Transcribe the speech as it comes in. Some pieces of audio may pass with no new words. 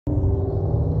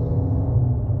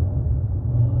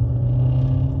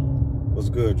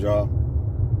good, y'all?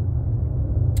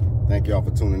 Thank y'all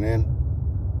for tuning in.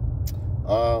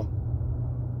 I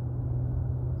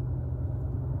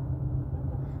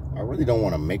really don't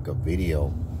want to make a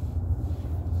video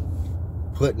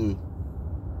putting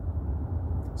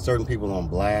certain people on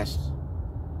blast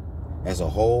as a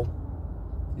whole.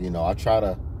 You know, I try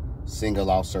to single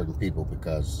out certain people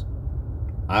because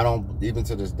I don't, even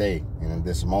to this day and in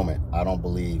this moment, I don't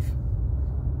believe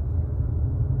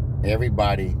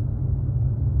everybody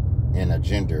in a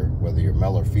gender, whether you're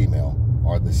male or female,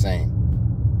 are the same.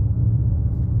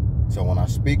 So when I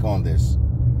speak on this,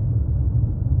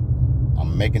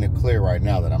 I'm making it clear right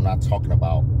now that I'm not talking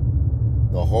about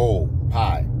the whole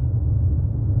pie,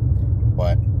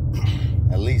 but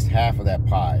at least half of that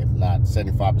pie, if not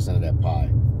 75% of that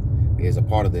pie, is a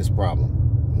part of this problem.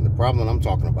 And the problem I'm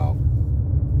talking about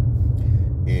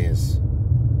is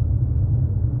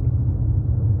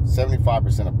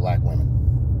 75% of black women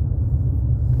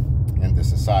in the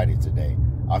society today.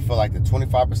 I feel like the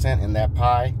 25% in that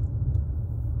pie,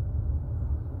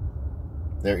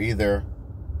 they're either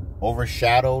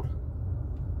overshadowed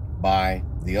by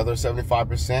the other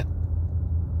 75%,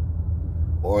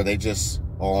 or they just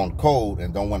are on code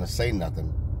and don't want to say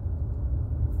nothing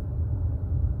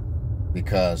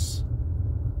because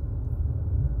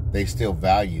they still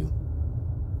value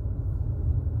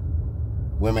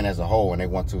women as a whole and they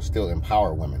want to still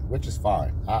empower women, which is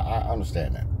fine. I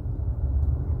understand that.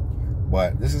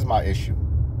 But this is my issue.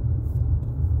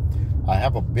 I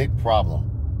have a big problem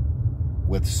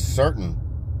with certain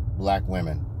black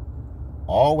women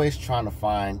always trying to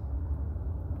find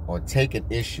or take an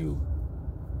issue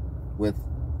with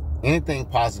anything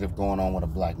positive going on with a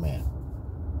black man.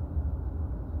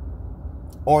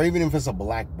 Or even if it's a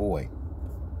black boy.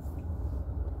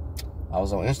 I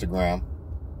was on Instagram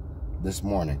this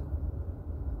morning.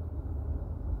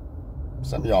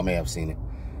 Some of y'all may have seen it.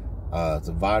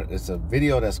 It's a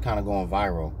video that's kind of going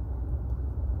viral.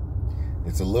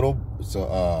 It's a little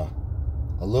boy,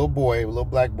 a little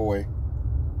black boy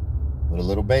with a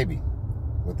little baby,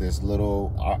 with this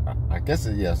little, I guess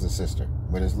it's a sister,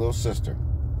 with his little sister.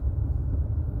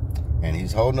 And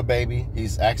he's holding the baby.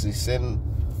 He's actually sitting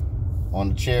on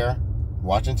the chair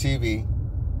watching TV,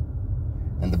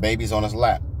 and the baby's on his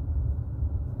lap.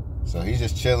 So he's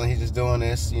just chilling. He's just doing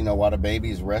this, you know, while the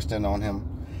baby's resting on him.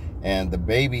 And the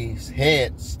baby's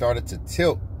head started to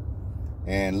tilt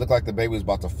and looked like the baby was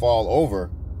about to fall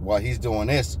over while he's doing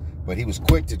this. But he was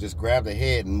quick to just grab the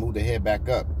head and move the head back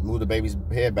up, move the baby's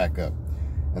head back up.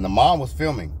 And the mom was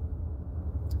filming.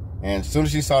 And as soon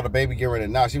as she saw the baby get ready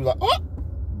to knock, she was like, oh!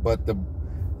 But the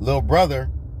little brother,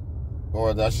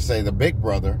 or I should say the big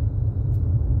brother,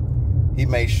 he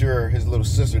made sure his little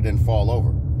sister didn't fall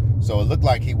over. So it looked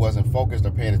like he wasn't focused or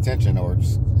paying attention or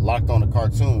just locked on the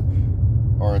cartoon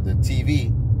or the TV.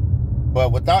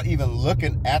 But without even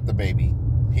looking at the baby,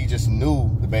 he just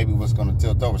knew the baby was going to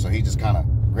tilt over. So he just kind of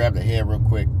grabbed the head real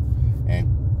quick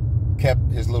and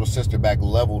kept his little sister back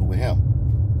leveled with him.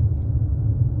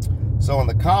 So in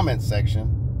the comment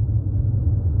section,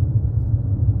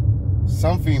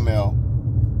 some female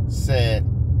said,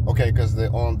 okay, because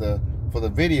for the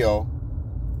video,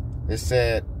 it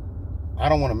said, I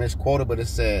don't want to misquote it, but it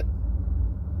said,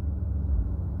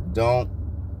 don't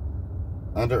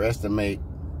underestimate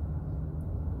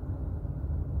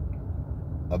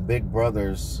a big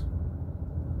brother's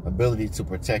ability to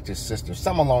protect his sister.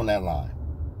 Something along that line.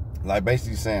 Like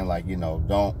basically saying, like, you know,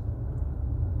 don't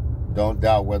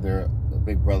doubt whether a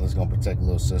big brother's going to protect a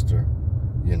little sister.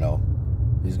 You know,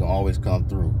 he's going to always come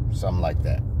through. Something like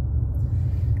that.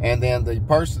 And then the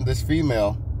person, this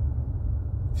female,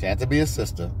 she had to be a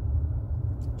sister.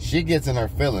 She gets in her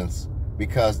feelings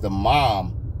because the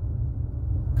mom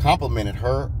complimented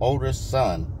her older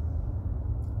son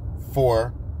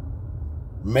for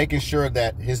making sure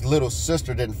that his little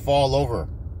sister didn't fall over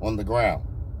on the ground.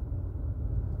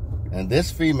 And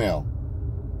this female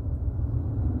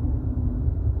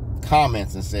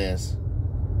comments and says,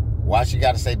 why she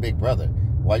got to say big brother?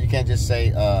 Why you can't just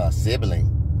say sibling?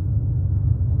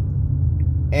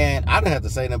 And I didn't have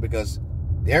to say that because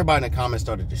everybody in the comments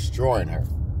started destroying her.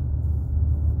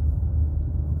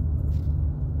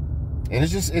 And it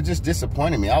just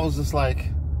disappointed me. I was just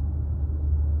like,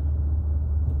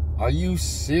 are you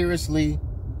seriously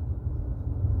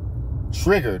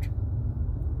triggered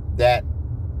that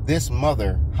this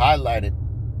mother highlighted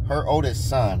her oldest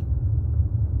son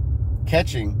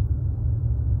catching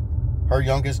her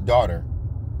youngest daughter,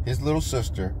 his little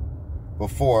sister,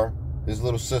 before his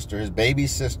little sister, his baby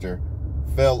sister,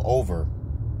 fell over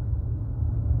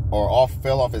or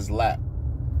fell off his lap?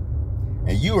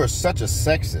 And you are such a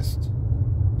sexist.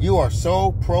 You are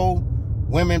so pro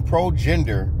women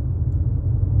pro-gender,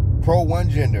 pro-one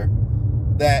gender,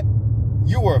 that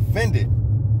you were offended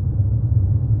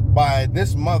by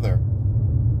this mother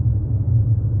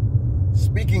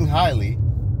speaking highly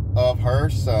of her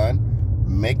son,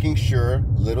 making sure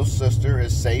little sister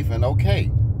is safe and okay.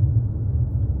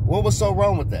 What was so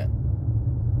wrong with that?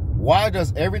 Why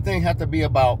does everything have to be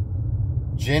about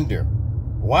gender?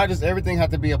 Why does everything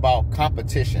have to be about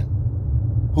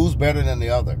competition? Who's better than the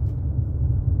other?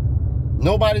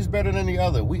 Nobody's better than the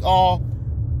other. We all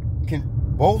can,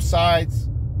 both sides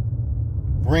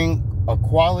bring a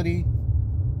quality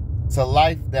to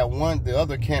life that the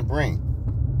other can't bring,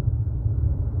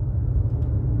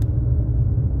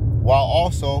 while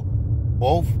also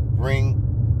both bring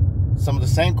some of the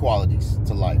same qualities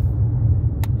to life.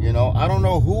 You know, I don't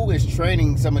know who is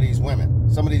training some of these women,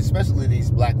 especially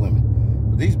these black women.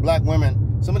 But these black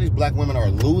women, some of these black women are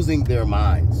losing their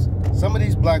minds. Some of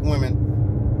these black women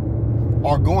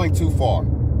are going too far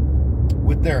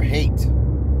with their hate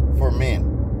for men,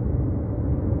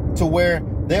 to where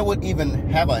they would even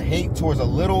have a hate towards a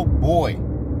little boy,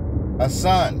 a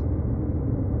son.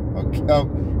 If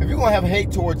you're going to have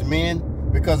hate towards men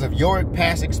because of your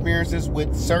past experiences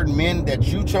with certain men that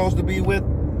you chose to be with,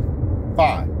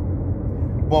 fine.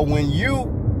 But when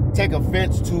you take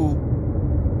offense to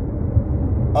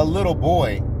a little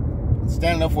boy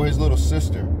standing up for his little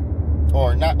sister,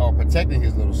 or protecting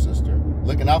his little sister,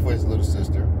 looking out for his little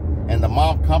sister, and the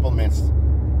mom compliments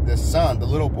the son, the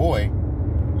little boy,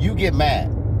 you get mad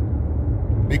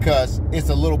because it's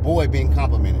a little boy being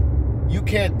complimented. You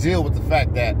can't deal with the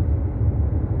fact that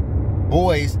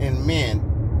boys and men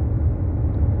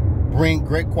bring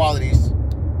great qualities,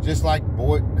 just like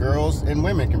girls and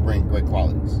women can bring great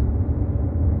qualities.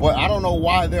 But I don't know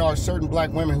why there are certain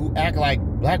black women who act like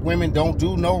black women don't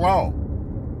do no wrong.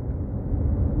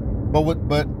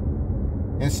 But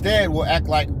instead will act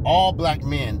like all black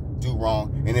men do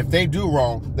wrong. And if they do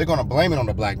wrong, they're going to blame it on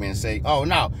the black man and say, oh,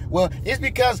 no, well, it's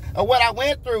because of what I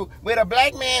went through with a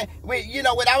black man, when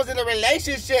I was in a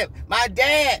relationship, my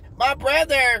dad, my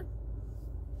brother.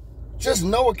 Just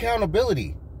no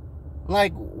accountability.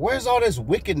 Like, where's all this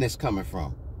wickedness coming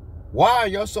from? Why are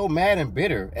y'all so mad and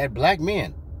bitter at black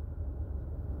men?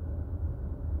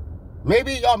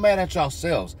 Maybe y'all mad at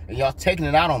yourselves and y'all taking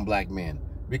it out on black men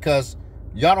because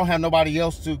y'all don't have nobody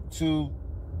else to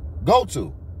go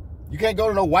to. You can't go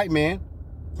to no white man.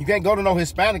 You can't go to no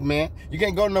Hispanic man. You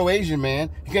can't go to no Asian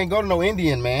man. You can't go to no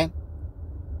Indian man.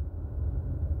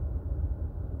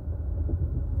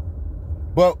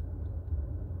 But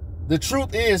the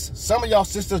truth is, some of y'all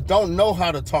sisters don't know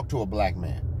how to talk to a black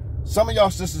man. Some of y'all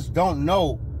sisters don't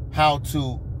know how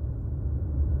to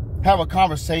have a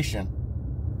conversation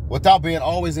without being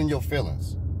always in your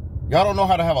feelings. Y'all don't know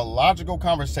how to have a logical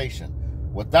conversation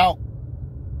without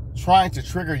trying to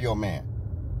trigger your man.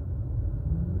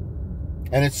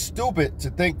 And it's stupid to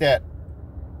think that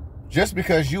just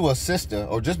because you a sister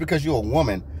or just because you a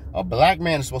woman, a black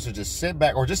man is supposed to just sit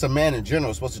back, or just a man in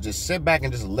general is supposed to just sit back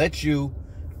and just let you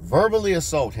verbally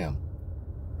assault him,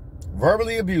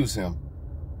 verbally abuse him,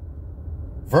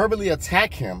 verbally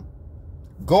attack him,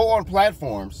 go on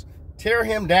platforms, tear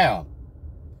him down.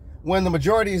 When the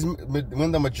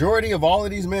majority of all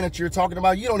of these men that you're talking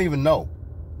about, you don't even know.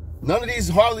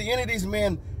 Hardly any of these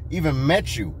men even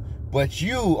met you, but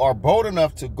you are bold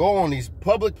enough to go on these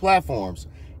public platforms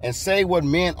and say what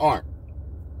men aren't.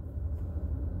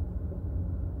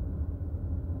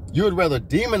 You would rather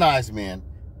demonize men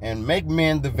and make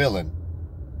men the villain.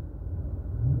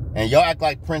 And y'all act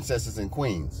like princesses and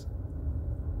queens.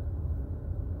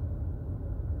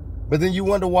 But then you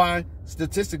wonder why,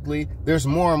 statistically, there's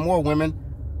more and more women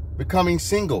becoming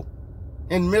single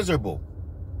and miserable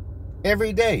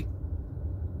every day.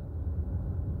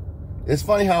 It's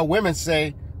funny how women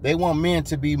say they want men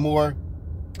to be more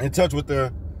in touch with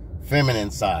their feminine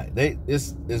side.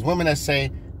 It's women that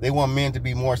say they want men to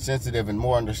be more sensitive and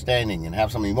more understanding and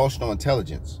have some emotional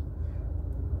intelligence.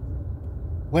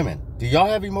 Women, do y'all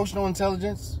have emotional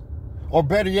intelligence? Or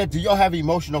better yet, do y'all have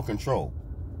emotional control?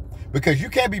 Because you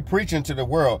can't be preaching to the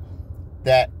world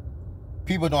that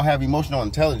people don't have emotional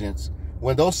intelligence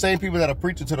when those same people that are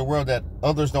preaching to the world that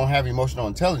others don't have emotional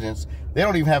intelligence, they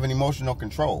don't even have an emotional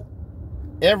control.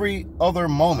 Every other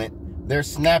moment, they're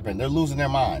snapping, they're losing their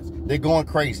minds, they're going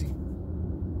crazy.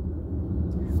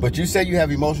 But you say you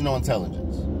have emotional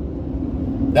intelligence.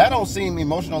 That don't seem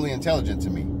emotionally intelligent to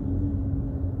me.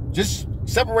 Just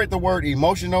separate the word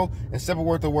emotional and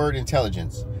separate the word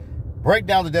intelligence. Break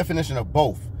down the definition of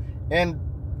both and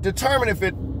determine if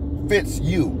it fits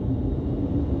you.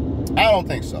 I don't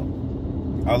think so.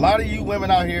 A lot of you women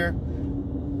out here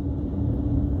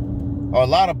or a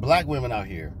lot of black women out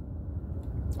here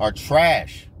are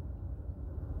trash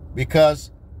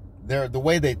because they're the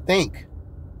way they think.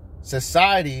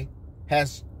 Society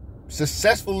has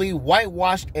successfully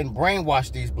whitewashed and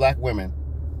brainwashed these black women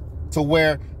to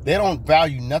where they don't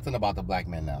value nothing about the black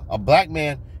man now. A black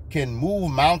man can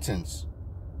move mountains,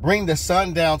 bring the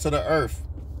sun down to the earth,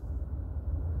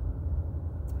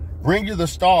 bring you the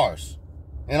stars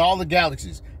and all the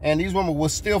galaxies, and these women will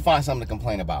still find something to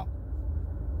complain about.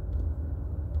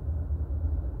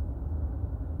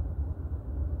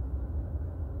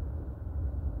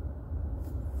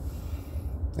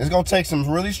 It's going to take some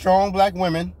really strong black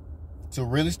women to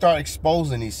really start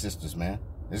exposing these sisters, man.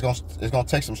 It's going to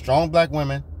take some strong black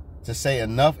women to say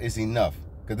enough is enough,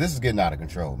 because this is getting out of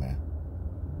control, man.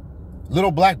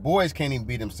 Little black boys can't even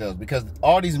be themselves because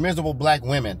all these miserable black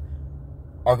women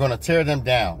are going to tear them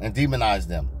down and demonize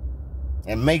them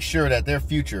and make sure that their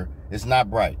future is not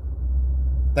bright.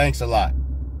 Thanks a lot,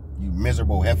 you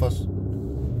miserable heifers.